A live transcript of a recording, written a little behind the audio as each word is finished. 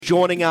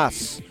joining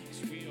us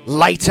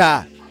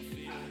later.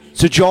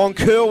 Sir John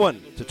Kerwin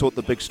to talk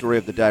the big story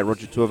of the day.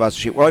 Roger, two of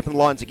us. We'll open the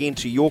lines again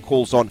to your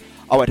calls on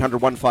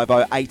 0800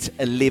 150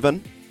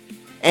 811.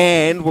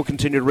 And we'll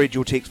continue to read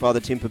your text via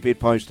the Temper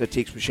Bedpost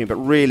text machine, but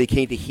really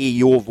keen to hear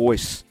your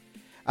voice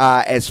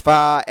as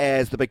far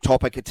as the big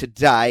topic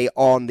today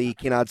on the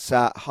Kennards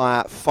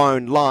Hire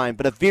phone line.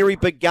 But a very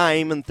big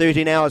game in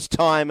 13 hours'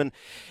 time, and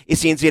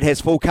SNZ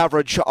has full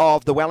coverage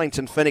of the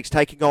Wellington Phoenix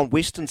taking on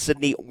Western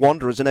Sydney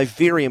Wanderers in a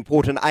very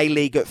important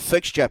A-League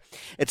fixture.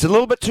 It's a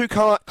little bit too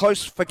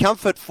close for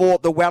comfort for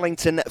the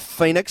Wellington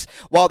Phoenix.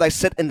 While they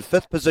sit in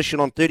 5th position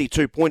on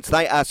 32 points,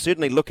 they are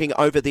certainly looking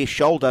over their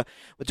shoulder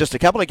with just a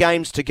couple of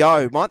games to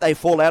go. Might they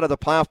fall out of the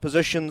playoff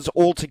positions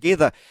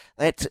altogether?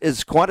 That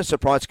is quite a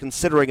surprise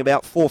considering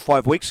about 4 or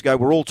 5 weeks ago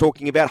we're all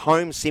talking about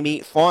home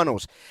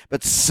semi-finals.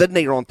 But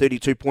Sydney are on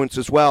 32 points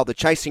as well. The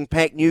chasing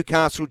pack,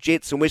 Newcastle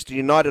Jets and Western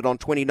United on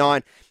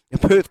 29,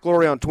 and Perth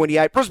Glory on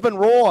 28, Brisbane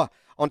Roar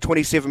on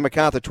 27,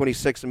 Macarthur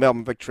 26, and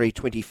Melbourne Victory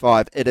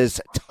 25. It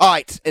is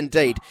tight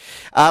indeed.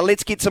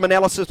 Let's get some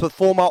analysis with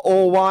former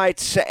All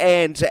White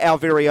and our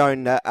very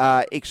own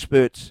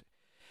expert,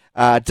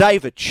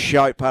 David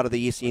Chote, part of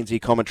the SNZ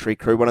commentary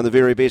crew, one of the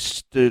very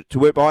best to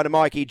work behind a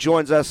mic. He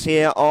joins us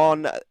here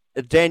on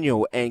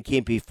Daniel and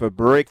Kempe for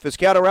breakfast.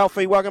 Kia ora,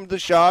 Ralphie, welcome to the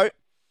show.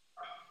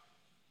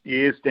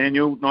 Yes,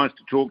 Daniel, nice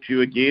to talk to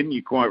you again.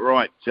 You're quite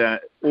right.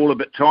 All a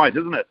bit tight,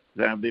 isn't it?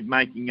 They're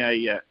making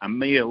a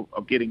meal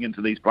of getting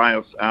into these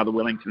playoffs, are the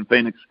Wellington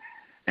Phoenix,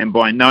 and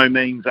by no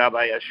means are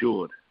they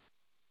assured.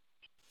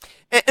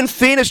 In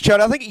fairness, Chote,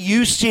 I think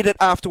you said it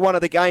after one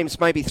of the games,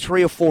 maybe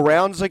 3 or 4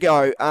 rounds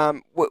ago,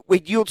 where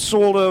you'd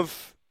sort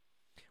of,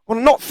 well,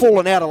 not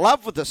fallen out of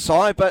love with the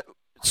side, but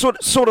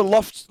sort of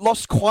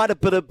lost quite a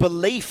bit of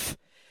belief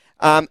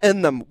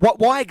in them.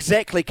 Why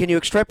exactly? Can you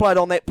extrapolate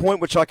on that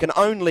point, which I can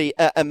only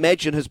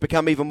imagine has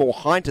become even more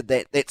heightened,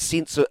 that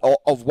sense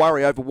of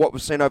worry over what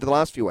we've seen over the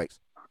last few weeks?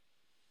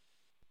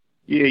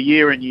 Yeah,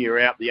 year in, year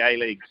out, the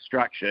A-League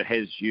structure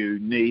has you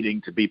needing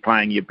to be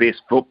playing your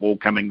best football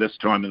coming this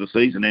time of the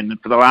season. And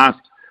for the last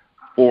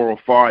 4 or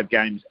 5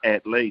 games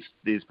at least,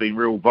 there's been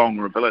real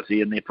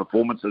vulnerability in their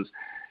performances.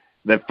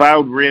 They've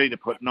failed really to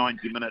put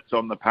 90 minutes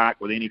on the park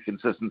with any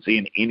consistency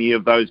in any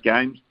of those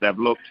games. They've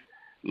looked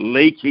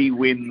leaky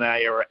when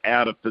they are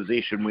out of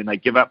possession, when they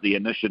give up the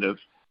initiative.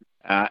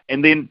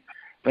 And then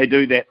they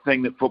do that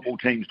thing that football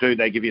teams do.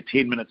 They give you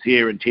 10 minutes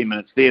here and 10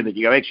 minutes there that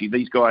you go, actually,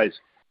 these guys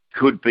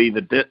could be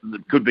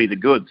the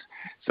goods.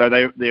 So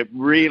they're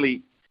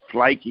really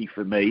flaky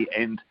for me,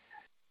 and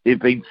they've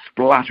been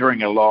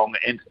spluttering along.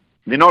 And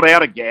they're not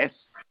out of gas,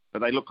 but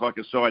they look like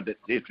a side that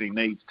definitely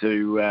needs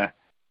to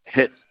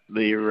hit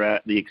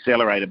the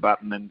accelerator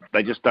button, and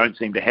they just don't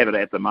seem to have it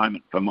at the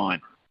moment for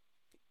mine.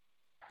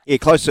 Yeah,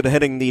 closer to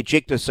hitting the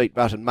ejector seat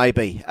button,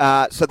 maybe.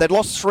 So they'd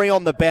lost 3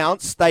 on the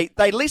bounce. They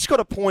at least got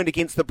a point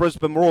against the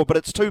Brisbane Roar, but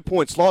it's 2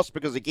 points lost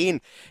because, again,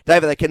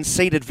 David, they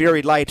conceded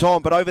very late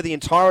on. But over the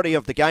entirety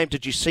of the game,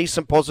 did you see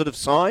some positive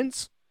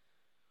signs?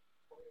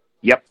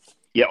 Yep.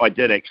 Yeah, I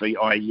did, actually.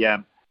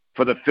 I,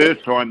 for the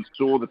first time,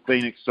 saw the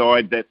Phoenix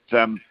side that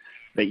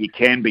you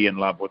can be in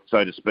love with,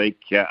 so to speak,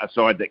 a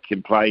side that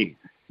can play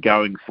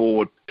going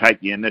forward,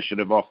 take the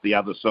initiative off the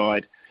other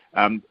side.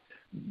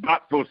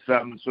 But for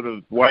some sort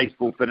of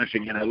wasteful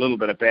finishing and a little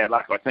bit of bad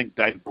luck, I think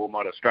David Ball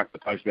might have struck the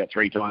post about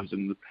 3 times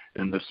in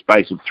the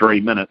space of 3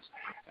 minutes.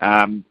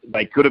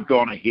 They could have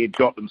gone ahead,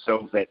 got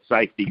themselves that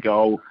safety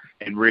goal,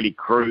 and really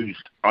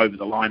cruised over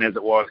the line. As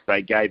it was,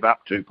 they gave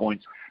up 2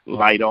 points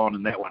late on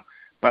in that one.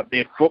 But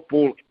their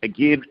football,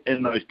 again,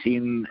 in those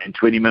 10 and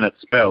 20-minute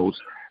spells,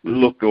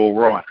 looked all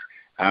right.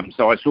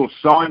 So I saw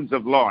signs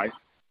of life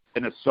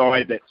in a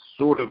side that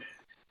sort of,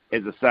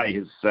 as I say,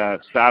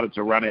 has started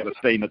to run out of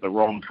steam at the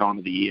wrong time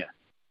of the year.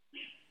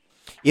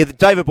 Yeah,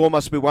 David Ball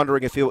must be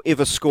wondering if he'll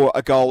ever score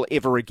a goal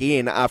ever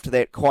again after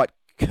that quite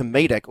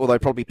comedic, although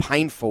probably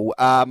painful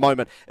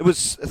moment. It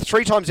was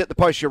 3 times at the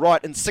post, you're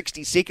right, in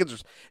 60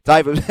 seconds,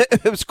 David.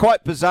 It was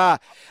quite bizarre.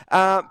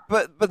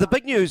 But the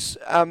big news,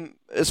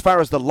 as far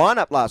as the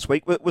lineup last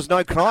week, was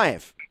no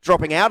Kraev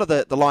dropping out of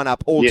the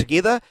lineup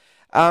altogether.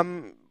 Yeah.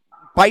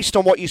 Based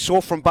on what you saw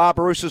from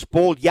Barbarossa's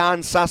ball,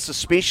 Jan Suss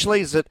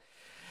especially, is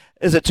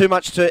it too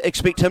much to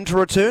expect him to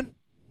return?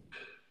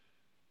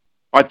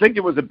 I think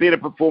it was a better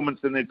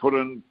performance than they'd put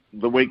in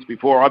the weeks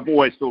before. I've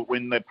always thought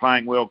when they're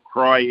playing well,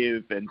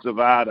 Kraev and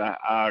Zavada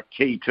are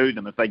key to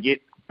them. If they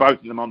get both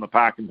of them on the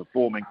park and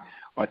performing,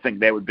 I think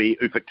that would be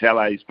Ufuk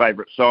Talay's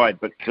favourite side.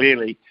 But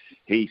clearly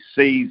he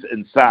sees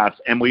in Suss,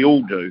 and we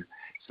all do,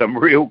 some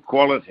real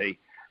quality.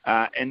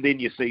 And then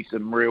you see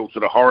some real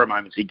sort of horror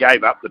moments. He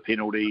gave up the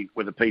penalty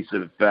with a piece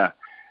of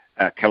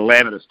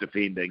calamitous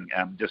defending,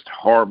 just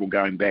horrible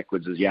going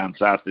backwards as Jan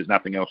Suss. There's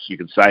nothing else you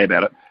can say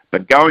about it.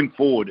 But going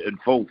forward in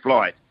full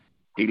flight,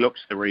 he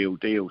looks the real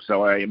deal.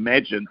 So I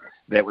imagine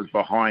that was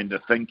behind the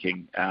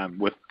thinking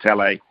with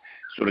Talay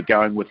sort of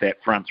going with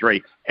that front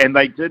 3. And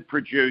they did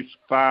produce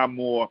far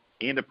more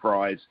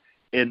enterprise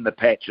in the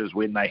patches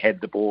when they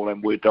had the ball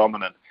and were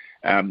dominant.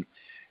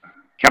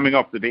 Coming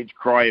off the bench,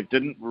 Kraev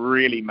didn't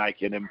really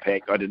make an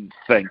impact, I didn't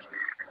think.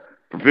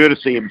 prefer to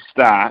see him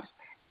start,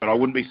 but I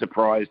wouldn't be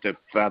surprised if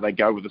they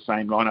go with the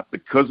same lineup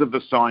because of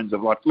the signs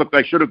of life. Look,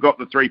 they should have got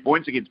the 3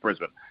 points against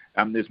Brisbane.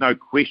 There's no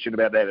question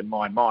about that in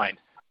my mind.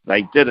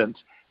 They didn't.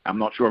 I'm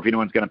not sure if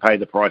anyone's going to pay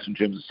the price in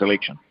terms of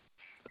selection.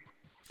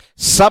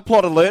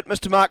 Subplot alert,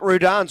 Mr. Mark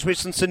Rudan's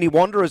Western Sydney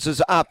Wanderers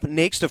is up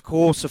next, of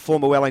course, a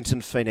former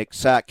Wellington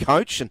Phoenix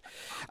coach, and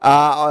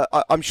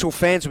I'm sure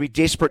fans will be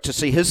desperate to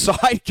see his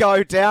side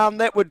go down.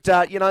 That would,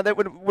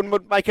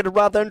 would make it a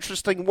rather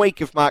interesting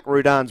week if Mark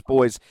Rudan's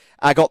boys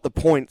got the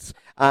points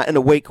in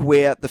a week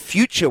where the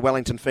future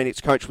Wellington Phoenix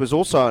coach was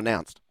also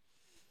announced.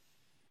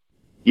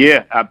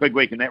 Yeah, a big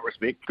week in that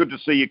respect. Good to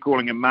see you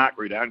calling him Mark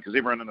Rudan, because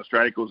everyone in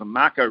Australia calls him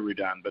Marco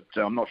Rudan, but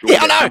I'm not sure where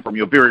that come from.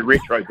 You're very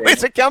retro, Daniel.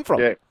 Where's it come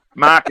from? Yeah.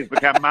 Mark has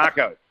become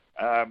Marco.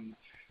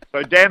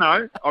 So,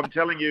 Dano, I'm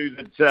telling you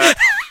that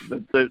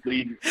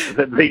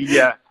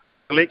the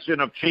selection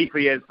of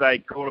Chiefy, as they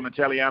call him,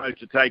 Italiano,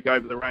 to take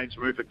over the reins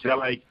from Ufuk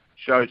Talay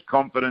shows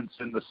confidence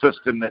in the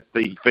system that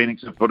the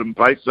Phoenix have put in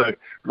place. So,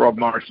 Rob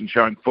Morrison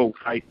showing full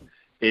faith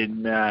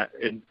in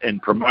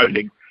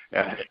promoting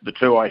the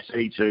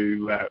 2IC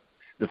to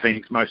the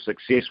Phoenix most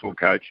successful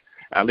coach.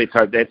 Let's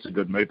hope that's a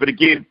good move. But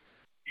again,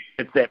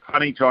 it's that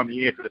funny time of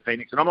year for the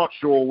Phoenix, and I'm not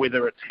sure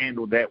whether it's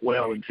handled that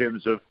well in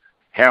terms of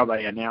how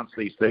they announce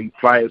these things,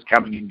 players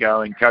coming and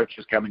going,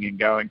 coaches coming and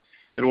going.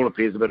 It all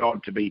appears a bit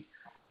odd to be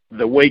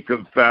the week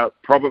of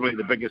probably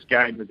the biggest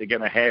game that they're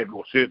going to have,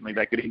 or certainly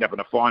they could end up in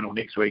a final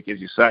next week,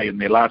 as you say, in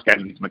their last game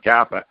against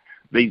Macarthur.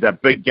 These are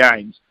big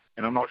games,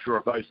 and I'm not sure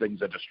if those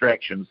things are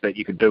distractions that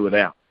you could do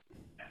without.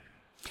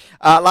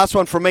 Last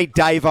one from me,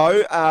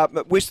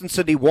 Davo. Western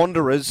Sydney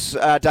Wanderers,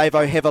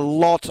 Davo, have a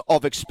lot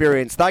of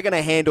experience. They're going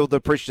to handle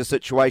the pressure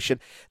situation.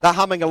 They're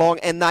humming along,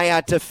 and they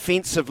are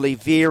defensively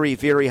very,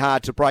 very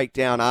hard to break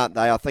down, aren't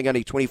they? I think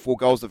only 24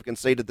 goals they've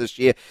conceded this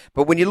year.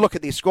 But when you look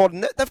at their squad,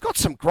 they've got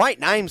some great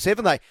names,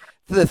 haven't they?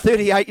 The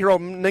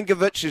 38-year-old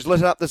Ninkovic, who's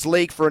lit up this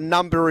league for a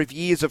number of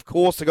years, of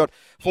course. They've got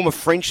former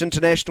French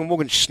international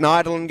Morgan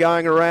Schneiderlin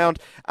going around.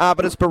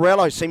 But it's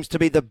Borrello seems to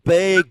be the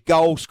big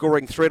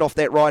goal-scoring threat off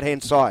that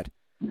right-hand side.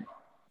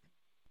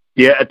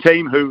 Yeah, a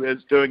team who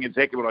is doing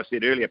exactly what I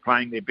said earlier,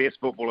 playing their best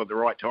football at the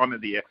right time of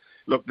the year.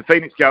 Look, the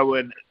Phoenix go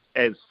in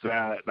as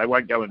they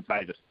won't go in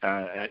favourites.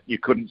 You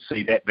couldn't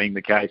see that being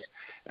the case.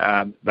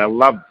 They'll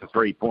love the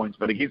 3 points,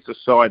 but against the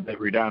side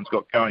that Rudan's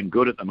got going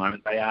good at the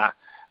moment, they are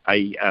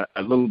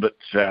a little bit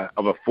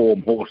of a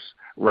form horse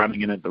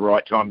running in at the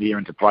right time of the year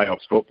into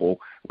playoffs football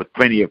with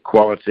plenty of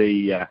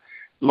quality,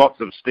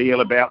 lots of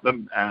steel about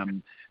them,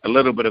 a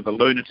little bit of a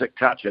lunatic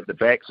touch at the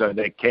back, so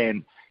they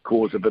can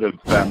cause a bit of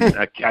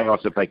chaos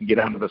if they can get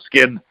under the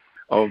skin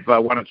of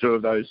one or two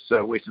of those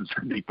Western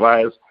Sydney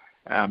players.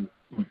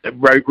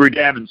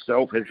 Rudan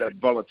himself has a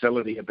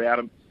volatility about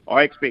him.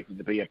 I expect it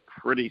to be a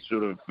pretty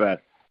sort of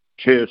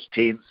terse,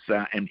 tense,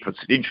 and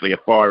potentially a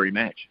fiery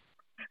match.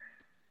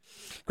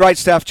 Great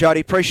stuff, Jody.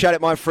 Appreciate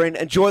it, my friend.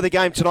 Enjoy the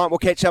game tonight. We'll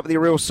catch up with you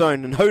real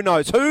soon. And who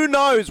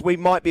knows, we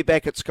might be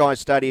back at Sky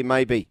Stadium,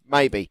 maybe.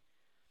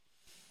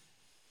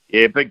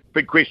 Yeah,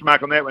 big question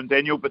mark on that one,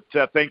 Daniel, but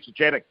thanks for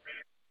chatting.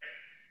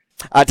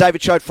 David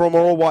Chote from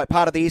All White,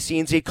 part of the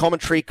SENZ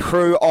commentary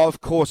crew.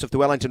 Of course, if the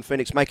Wellington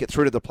Phoenix make it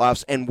through to the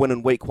playoffs and win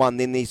in week one,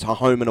 then these are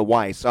home and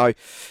away. So,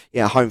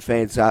 yeah, home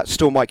fans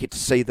still might get to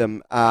see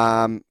them.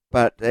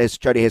 But as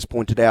Jody has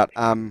pointed out,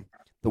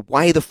 the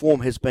way the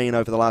form has been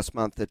over the last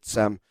month,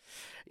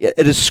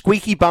 it is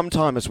squeaky bum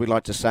time, as we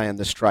like to say in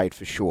this trade,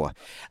 for sure.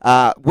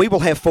 We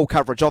will have full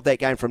coverage of that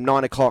game from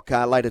 9 o'clock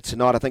later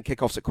tonight. I think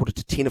kickoff's at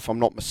 9:45, if I'm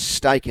not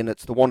mistaken.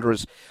 It's the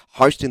Wanderers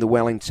hosting the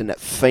Wellington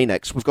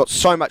Phoenix. We've got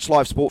so much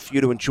live sport for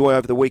you to enjoy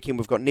over the weekend.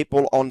 We've got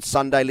netball on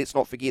Sunday. Let's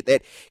not forget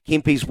that.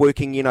 Kempy's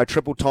working,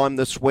 triple time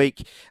this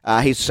week.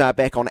 He's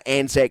back on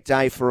Anzac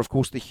Day for, of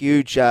course, the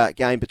huge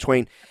game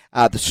between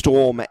the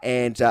Storm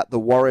and the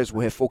Warriors.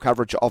 We'll have full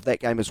coverage of that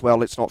game as well,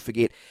 let's not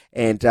forget.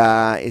 And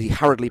he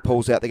hurriedly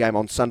pulls out the game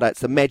on Sunday.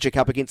 It's the Magic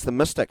up against the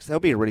Mystics. That'll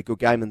be a really good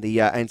game in the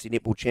ANZ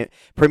Netball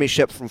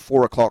Premiership from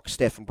 4 o'clock.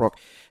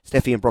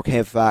 Staffy and Brooke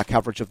have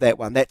coverage of that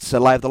one. That's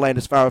Lay of the Land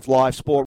as far as live sport.